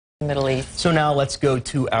Middle East. So now let's go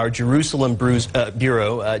to our Jerusalem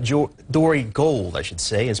Bureau. Dore Gold, I should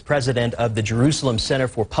say, is president of the Jerusalem Center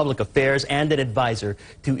for Public Affairs and an advisor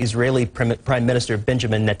to Israeli Prime Minister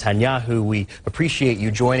Benjamin Netanyahu. We appreciate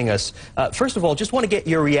you joining us. First of all, just want to get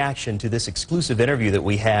your reaction to this exclusive interview that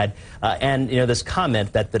we had and this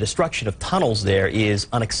comment that the destruction of tunnels there is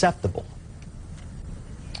unacceptable.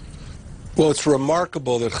 Well, it's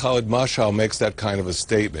remarkable that Khalid Mashal makes that kind of a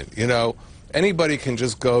statement. You know, anybody can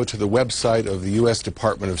just go to the website of the U.S.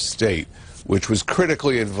 Department of State, which was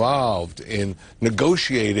critically involved in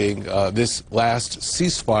negotiating this last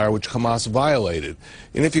ceasefire, which Hamas violated.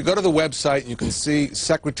 And if you go to the website, you can see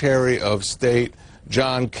Secretary of State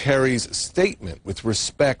John Kerry's statement with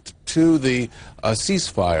respect to the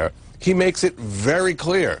ceasefire. He makes it very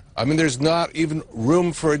clear. I mean, there's not even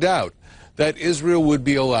room for a doubt that Israel would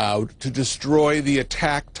be allowed to destroy the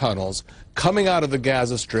attack tunnels coming out of the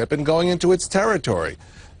Gaza Strip and going into its territory.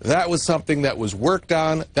 That was something that was worked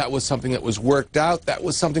on, that was something that was worked out, that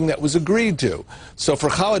was something that was agreed to. So for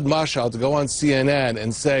Khalid Mashal to go on CNN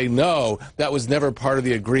and say, no, that was never part of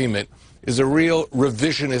the agreement, is a real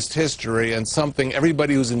revisionist history and something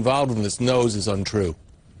everybody who's involved in this knows is untrue.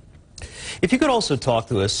 If you could also talk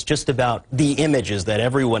to us just about the images that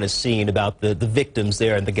everyone is seeing about the victims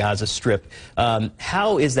there in the Gaza Strip.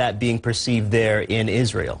 How is that being perceived there in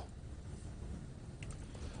Israel?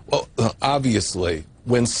 Well, obviously,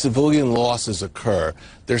 when civilian losses occur,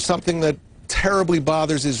 there's something that terribly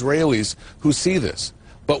bothers Israelis who see this.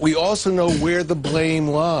 But we also know where the blame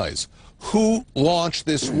lies. Who launched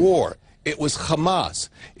this war? It was Hamas.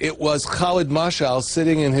 It was Khalid Mashal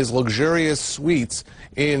sitting in his luxurious suites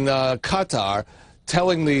in Qatar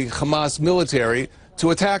telling the Hamas military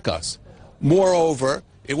to attack us. Moreover,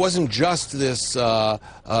 it wasn't just this,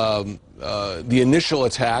 the initial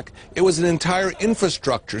attack. It was an entire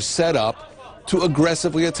infrastructure set up to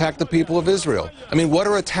aggressively attack the people of Israel. I mean, what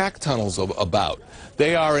are attack tunnels about?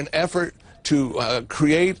 They are an effort to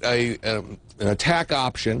create an attack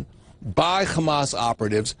option by Hamas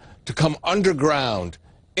operatives to come underground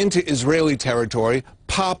into Israeli territory,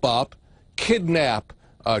 pop up, kidnap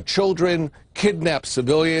children, kidnap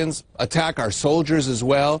civilians, attack our soldiers as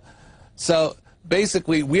well. So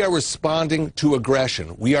basically, we are responding to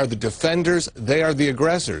aggression. We are the defenders, they are the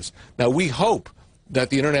aggressors. Now, we hope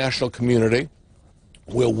that the international community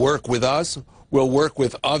will work with us, will work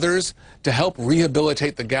with others to help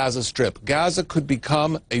rehabilitate the Gaza Strip. Gaza could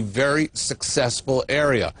become a very successful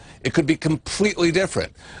area. It could be completely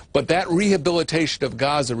different. But that rehabilitation of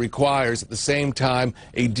Gaza requires, at the same time,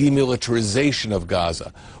 a demilitarization of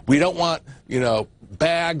Gaza. We don't want,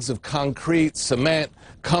 bags of concrete, cement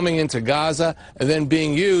coming into Gaza and then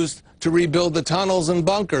being used to rebuild the tunnels and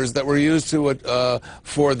bunkers that were used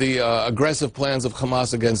for the aggressive plans of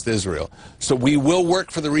Hamas against Israel. So we will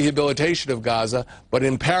work for the rehabilitation of Gaza, but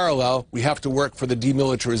in parallel, we have to work for the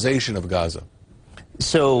demilitarization of Gaza.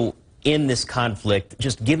 So in this conflict,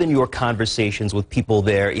 just given your conversations with people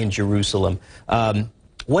there in Jerusalem,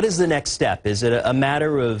 what is the next step? Is it a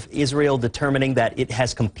matter of Israel determining that it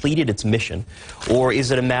has completed its mission, or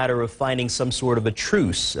is it a matter of finding some sort of a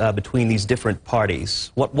truce between these different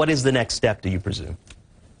parties? What is the next step, do you presume?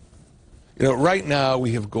 Right now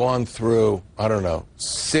we have gone through,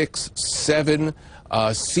 6, 7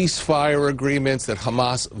 ceasefire agreements that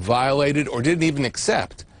Hamas violated or didn't even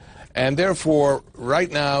accept. And therefore,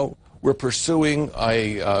 right now, we're pursuing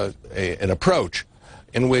an approach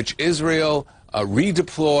in which Israel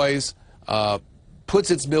redeploys, puts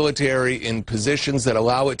its military in positions that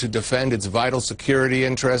allow it to defend its vital security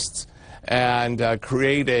interests and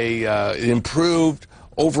create an improved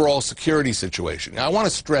overall security situation. Now, I want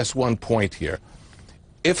to stress one point here.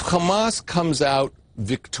 If Hamas comes out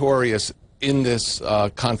victorious in this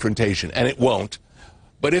confrontation, and it won't,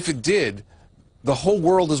 but if it did, the whole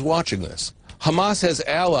world is watching this. Hamas has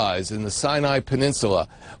allies in the Sinai Peninsula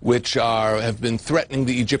which have been threatening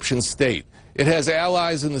the Egyptian state. It has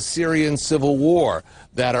allies in the Syrian civil war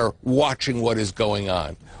that are watching what is going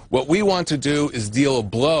on. What we want to do is deal a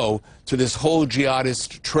blow to this whole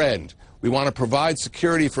jihadist trend. We want to provide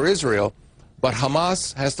security for Israel, but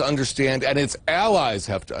Hamas has to understand, and its allies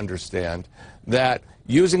have to understand, that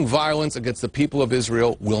using violence against the people of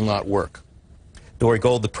Israel will not work. Dore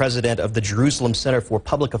Gold, the president of the Jerusalem Center for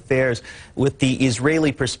Public Affairs, with the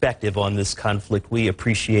Israeli perspective on this conflict. We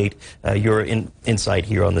appreciate your insight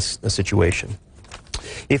here on this situation.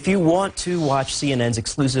 If you want to watch CNN's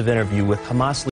exclusive interview with Hamas